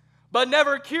weakness, but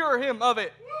never cure him of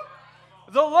it.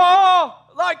 The law,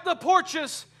 like the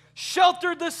porches,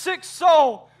 sheltered the sick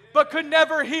soul, but could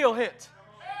never heal it.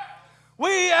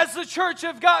 We as the church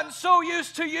have gotten so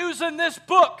used to using this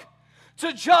book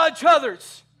to judge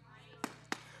others,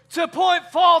 to point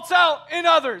faults out in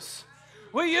others.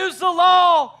 We use the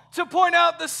law to point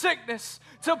out the sickness,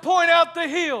 to point out the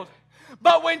healed.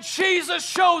 But when Jesus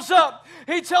shows up,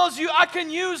 He tells you, I can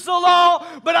use the law,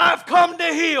 but I've come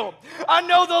to heal. I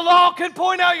know the law can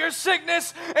point out your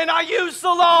sickness, and I use the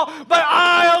law, but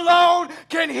I alone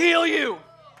can heal you.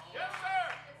 Yes,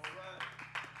 sir.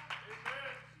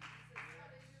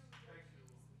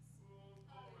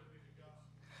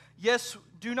 Yes,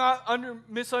 do not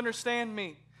misunderstand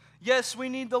me. Yes, we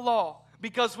need the law,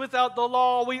 because without the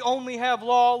law, we only have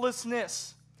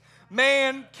lawlessness.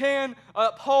 Man can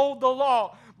uphold the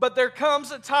law, but there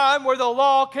comes a time where the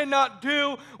law cannot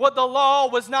do what the law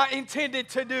was not intended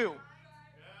to do.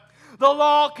 The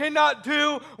law cannot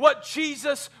do what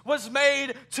Jesus was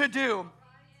made to do.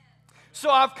 So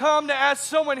I've come to ask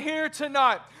someone here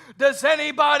tonight, does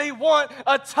anybody want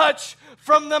a touch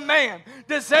from the man?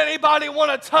 Does anybody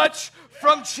want a touch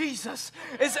from Jesus?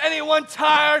 Is anyone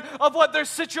tired of what their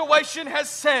situation has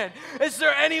said? Is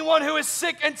there anyone who is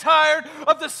sick and tired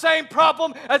of the same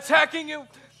problem attacking you?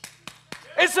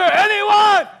 Is there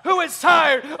anyone who is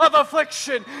tired of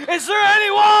affliction? Is there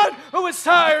anyone who is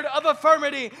tired of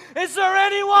infirmity? Is there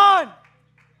anyone?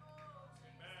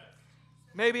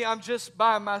 Maybe I'm just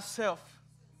by myself.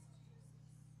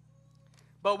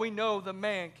 But we know the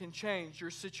man can change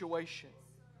your situation.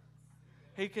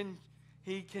 He can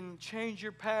change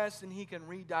your past, and He can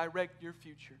redirect your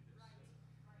future.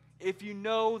 If you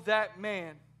know that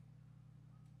man,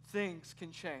 things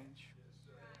can change.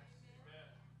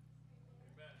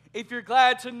 If you're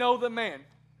glad to know the man,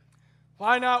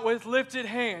 why not with lifted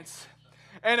hands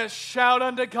and a shout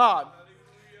unto God,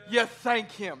 you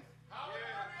thank Him.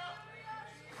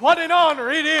 What an honor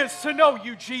it is to know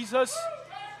you, Jesus.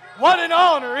 What an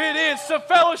honor it is to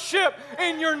fellowship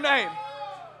in your name.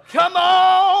 Come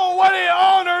on, what an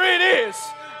honor it is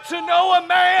to know a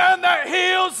man that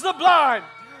heals the blind.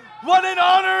 What an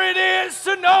honor it is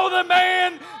to know the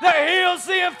man that heals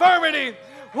the infirmity.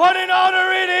 What an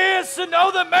honor it is to know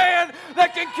the man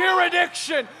that can cure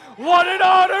addiction. What an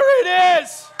honor it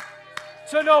is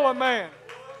to know a man.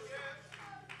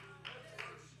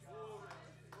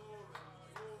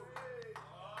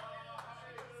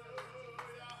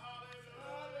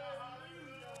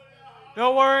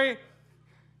 Don't worry.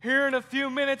 Here in a few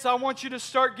minutes, I want you to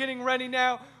start getting ready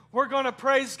now. We're going to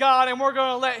praise God and we're going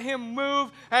to let Him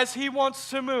move as He wants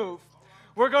to move.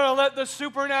 We're going to let the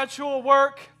supernatural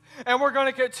work and we're going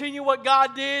to continue what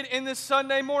God did in this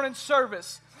Sunday morning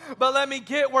service. But let me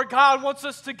get where God wants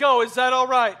us to go. Is that all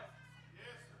right?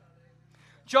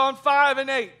 John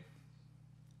 5:8.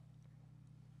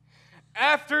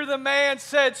 After the man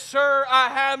said, "Sir, I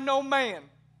have no man,"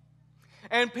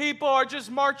 and people are just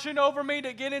marching over me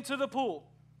to get into the pool,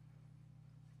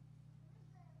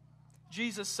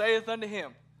 Jesus saith unto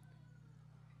him,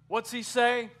 what's He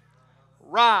say?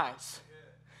 Rise,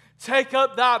 take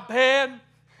up thy bed,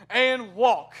 and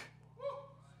walk.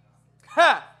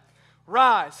 Ha!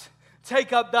 Rise,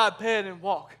 take up thy bed and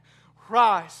walk.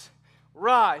 Rise,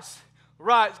 rise,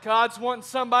 rise. God's wanting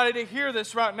somebody to hear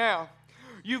this right now.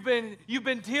 You've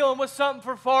been dealing with something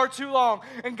for far too long,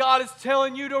 and God is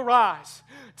telling you to rise.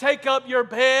 Take up your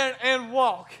bed and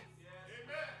walk.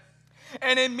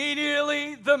 And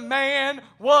immediately the man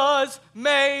was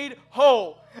made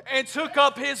whole and took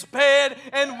up his bed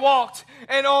and walked.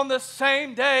 And on the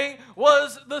same day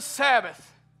was the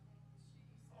Sabbath.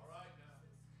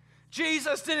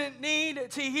 Jesus didn't need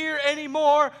to hear any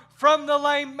more from the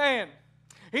lame man.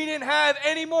 He didn't have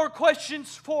any more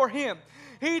questions for him.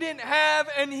 He didn't have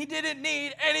and he didn't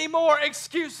need any more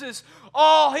excuses.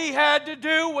 All he had to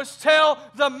do was tell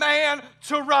the man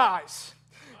to rise.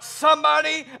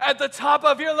 Somebody at the top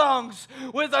of your lungs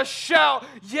with a shout,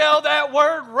 yell that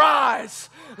word, rise.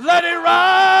 Let it rise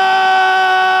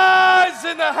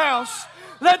in the house.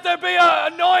 Let there be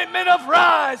an anointment of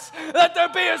rise. Let there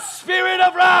be a spirit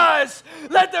of rise.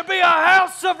 Let there be a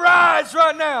house of rise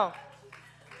right now.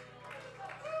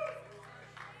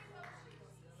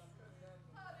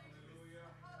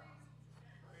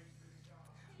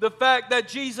 The fact that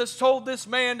Jesus told this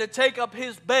man to take up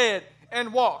his bed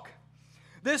and walk,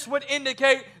 this would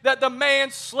indicate that the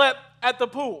man slept at the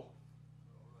pool.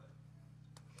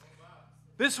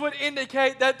 This would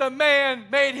indicate that the man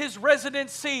made his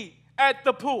residency at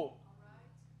the pool.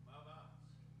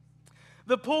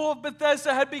 The pool of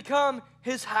Bethesda had become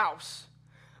his house.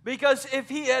 Because if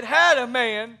he had had a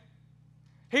man,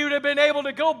 he would have been able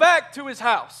to go back to his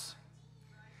house.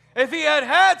 If he had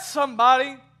had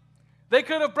somebody, they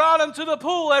could have brought him to the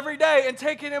pool every day and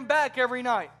taken him back every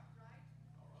night.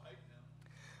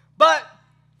 But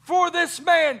for this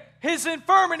man, his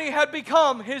infirmity had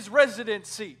become his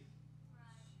residency.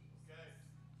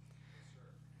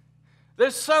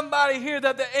 There's somebody here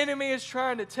that the enemy is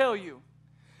trying to tell you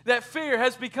that fear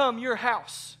has become your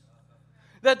house,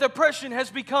 that depression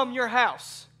has become your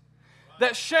house,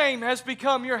 that shame has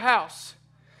become your house,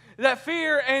 that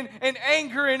fear and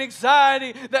anger and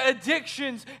anxiety, that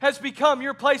addictions has become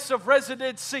your place of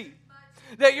residency,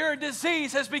 that your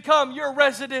disease has become your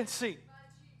residency.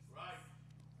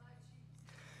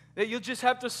 That you'll just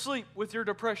have to sleep with your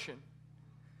depression.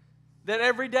 That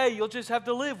every day you'll just have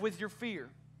to live with your fear.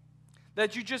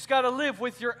 That you just got to live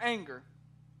with your anger.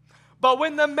 But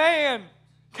when the man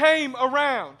came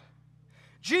around,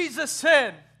 Jesus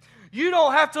said, you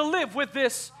don't have to live with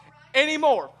this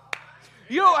anymore.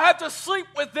 You don't have to sleep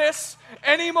with this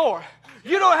anymore.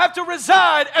 You don't have to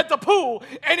reside at the pool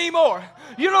anymore.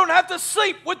 You don't have to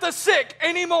sleep with the sick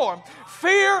anymore.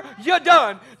 Fear, you're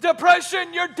done.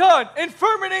 Depression, you're done.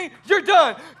 Infirmity, you're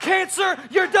done. Cancer,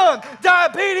 you're done.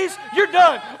 Diabetes, you're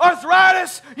done.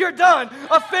 Arthritis, you're done.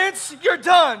 Offense, you're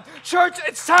done. Church,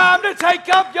 it's time to take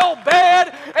up your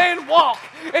bed and walk.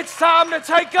 It's time to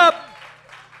take up.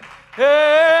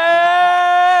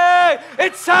 Hey,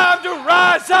 it's time to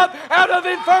rise up out of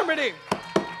infirmity.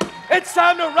 It's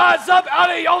time to rise up out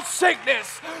of your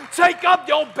sickness. Take up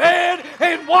your bed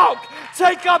and walk.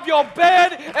 Take up your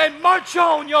bed and march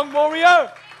on, young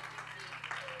warrior.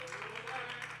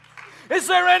 Is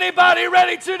there anybody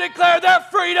ready to declare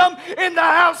that freedom in the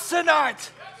house tonight?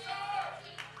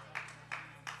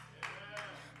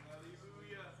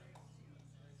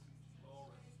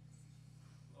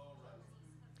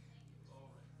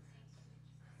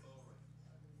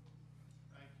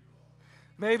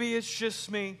 Maybe it's just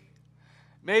me.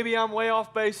 Maybe I'm way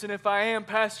off base, and if I am,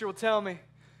 Pastor will tell me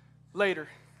later.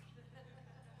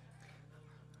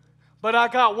 But I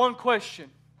got one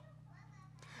question.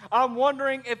 I'm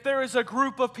wondering if there is a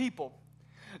group of people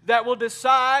that will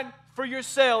decide for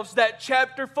yourselves that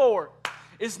chapter 4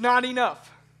 is not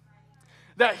enough,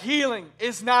 that healing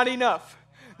is not enough,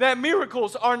 that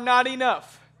miracles are not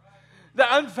enough, that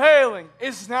unveiling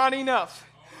is not enough,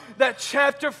 that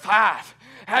chapter 5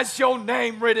 has your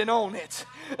name written on it.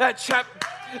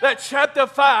 that chapter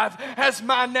 5 has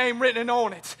my name written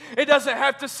on it. It doesn't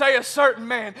have to say a certain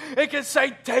man. It can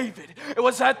say David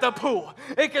was at the pool.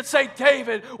 It can say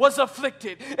David was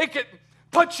afflicted. It could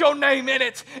put your name in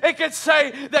it. It could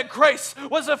say that Grace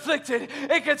was afflicted.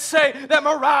 It could say that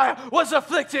Mariah was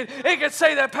afflicted. It could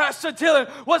say that Pastor Dylan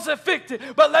was afflicted.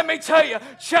 But let me tell you,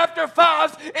 chapter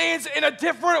 5 ends in a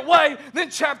different way than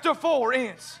chapter 4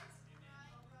 ends.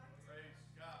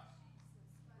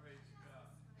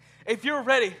 If you're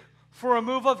ready for a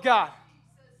move of God,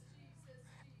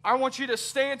 I want you to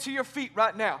stand to your feet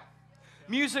right now.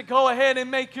 Music, go ahead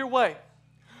and make your way.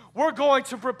 We're going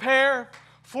to prepare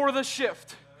for the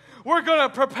shift. We're going to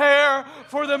prepare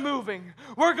for the moving.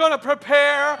 We're going to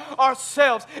prepare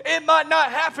ourselves. It might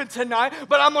not happen tonight,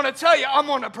 but I'm going to tell you, I'm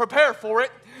going to prepare for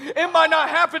it. It might not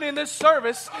happen in this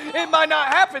service. It might not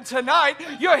happen tonight.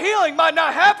 Your healing might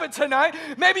not happen tonight.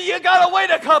 Maybe you got to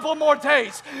wait a couple more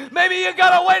days. Maybe you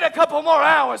got to wait a couple more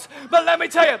hours. But let me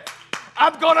tell you,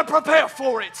 I'm going to prepare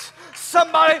for it.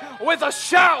 Somebody with a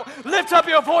shout, lift up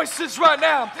your voices right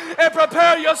now and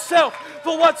prepare yourself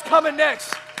for what's coming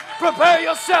next. Prepare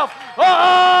yourself.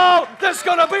 Oh, there's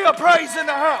going to be a praise in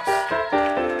the house.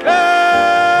 Hey!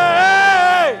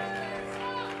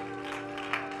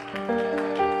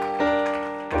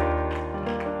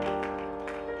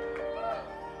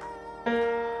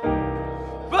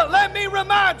 But let me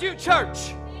remind you,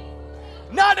 church,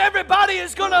 not everybody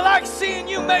is going to like seeing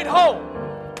you made whole.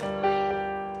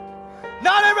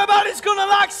 Not everybody's going to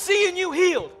like seeing you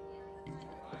healed.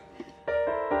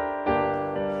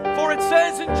 For it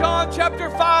says in John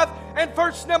chapter 5 and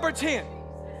verse number 10,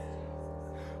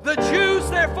 the Jews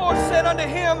therefore said unto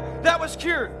him that was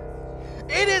cured,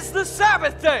 it is the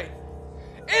Sabbath day.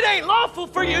 It ain't lawful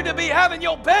for you to be having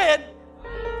your bed.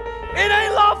 It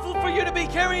ain't lawful for you to be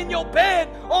carrying your bed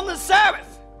on the Sabbath.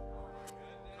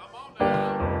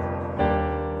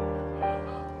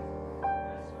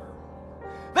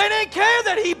 They didn't care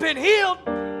that he'd been healed.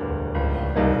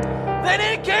 They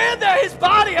didn't care that his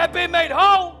body had been made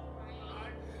whole.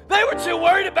 They were too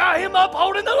worried about him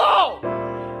upholding the law.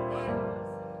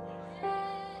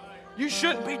 You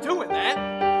shouldn't be doing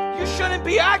that. You shouldn't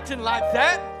be acting like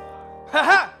that.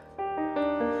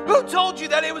 Who told you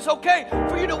that it was okay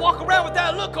for you to walk around with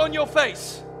that look on your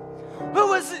face? Who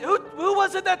was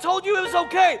it that told you it was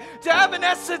okay to have an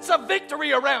essence of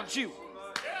victory around you?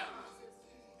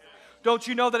 Don't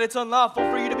you know that it's unlawful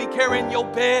for you to be carrying your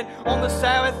bed on the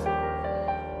Sabbath?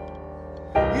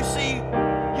 You see,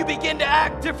 you begin to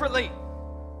act differently.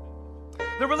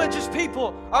 The religious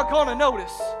people are going to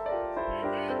notice.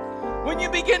 When you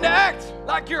begin to act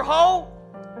like you're whole,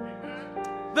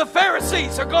 the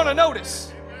Pharisees are going to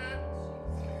notice.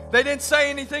 They didn't say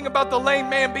anything about the lame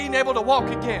man being able to walk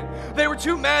again. They were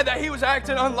too mad that he was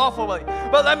acting unlawfully.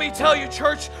 But let me tell you,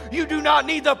 church, you do not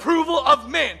need the approval of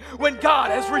men when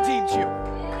God has redeemed you.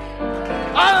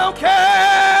 I don't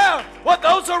care what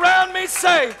those around me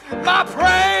say. My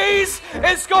praise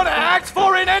is going to act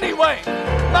for it anyway.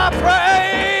 My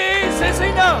praise is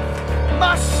enough.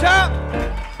 My shout.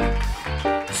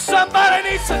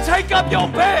 Somebody needs to take up your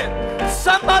bed.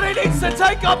 Somebody needs to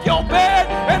take up your bed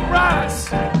and rise.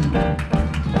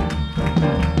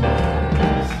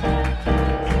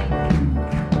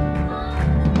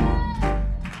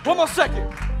 One more second.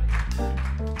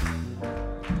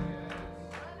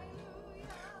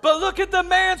 But look at the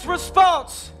man's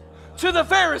response to the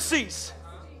Pharisees.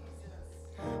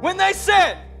 When they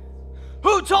said,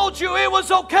 who told you it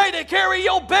was okay to carry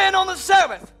your bed on the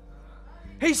Sabbath?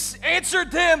 He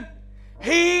answered them,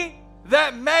 he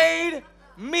that made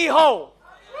me whole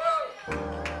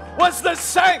was the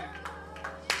same.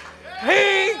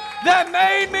 He that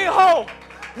made me whole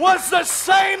was the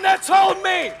same that told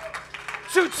me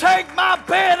to take my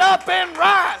bed up and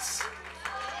rise.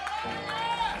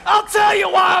 I'll tell you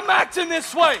why I'm acting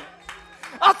this way.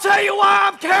 I'll tell you why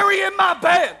I'm carrying my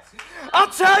bed. I'll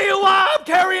tell you why I'm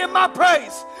carrying my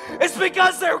praise. It's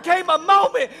because there came a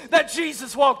moment that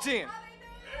Jesus walked in.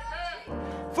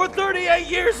 For 38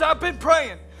 years I've been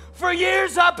praying. For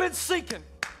years I've been seeking.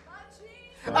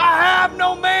 I have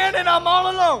no man and I'm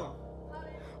all alone.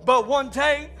 But one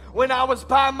day when I was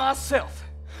by myself,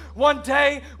 one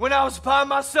day when I was by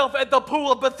myself at the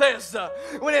pool of Bethesda,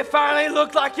 when it finally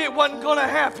looked like it wasn't going to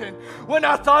happen, when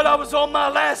I thought I was on my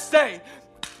last day,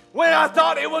 when I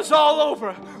thought it was all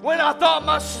over, when I thought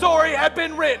my story had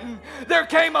been written, there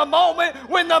came a moment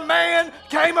when the man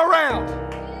came around.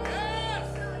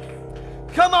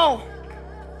 Come on.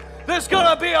 There's going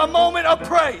to be a moment of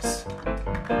praise.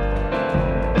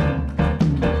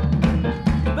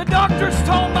 The doctors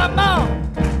told my mom,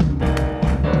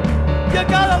 you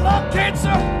got a lung cancer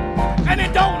and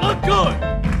it don't look good.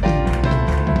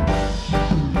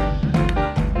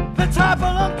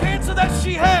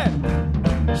 she had.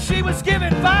 She was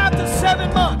given 5 to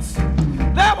 7 months.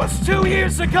 That was 2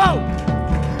 years ago.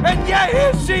 And yet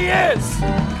here she is.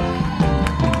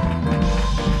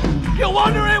 You're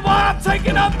wondering why I'm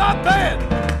taking up my bed.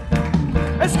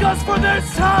 It's because for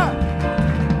this time,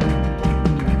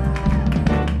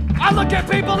 I look at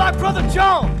people like Brother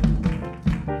John,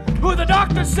 who the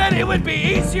doctor said it would be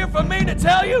easier for me to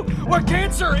tell you where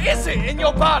cancer isn't in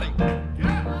your body.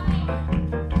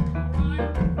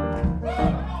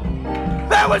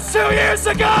 That was 2 years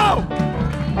ago.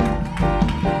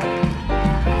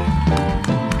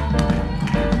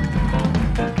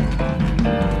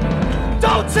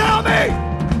 Don't tell me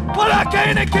what I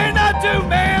can and cannot do,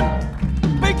 man.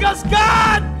 Because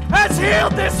God has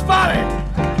healed this body.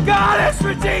 God has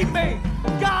redeemed me.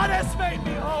 God has made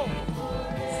me whole.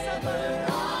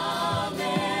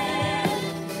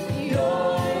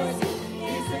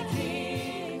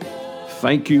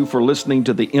 Thank you for listening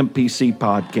to the MPC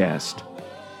podcast.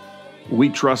 We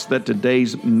trust that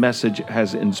today's message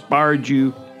has inspired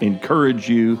you, encouraged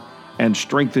you, and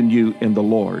strengthened you in the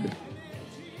Lord.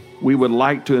 We would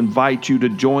like to invite you to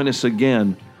join us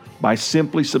again by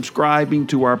simply subscribing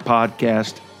to our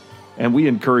podcast, and we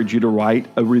encourage you to write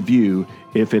a review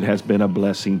if it has been a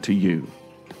blessing to you.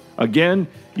 Again,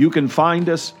 you can find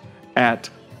us at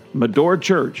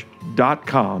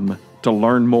medorachurch.com to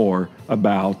learn more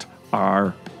about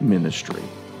our ministry.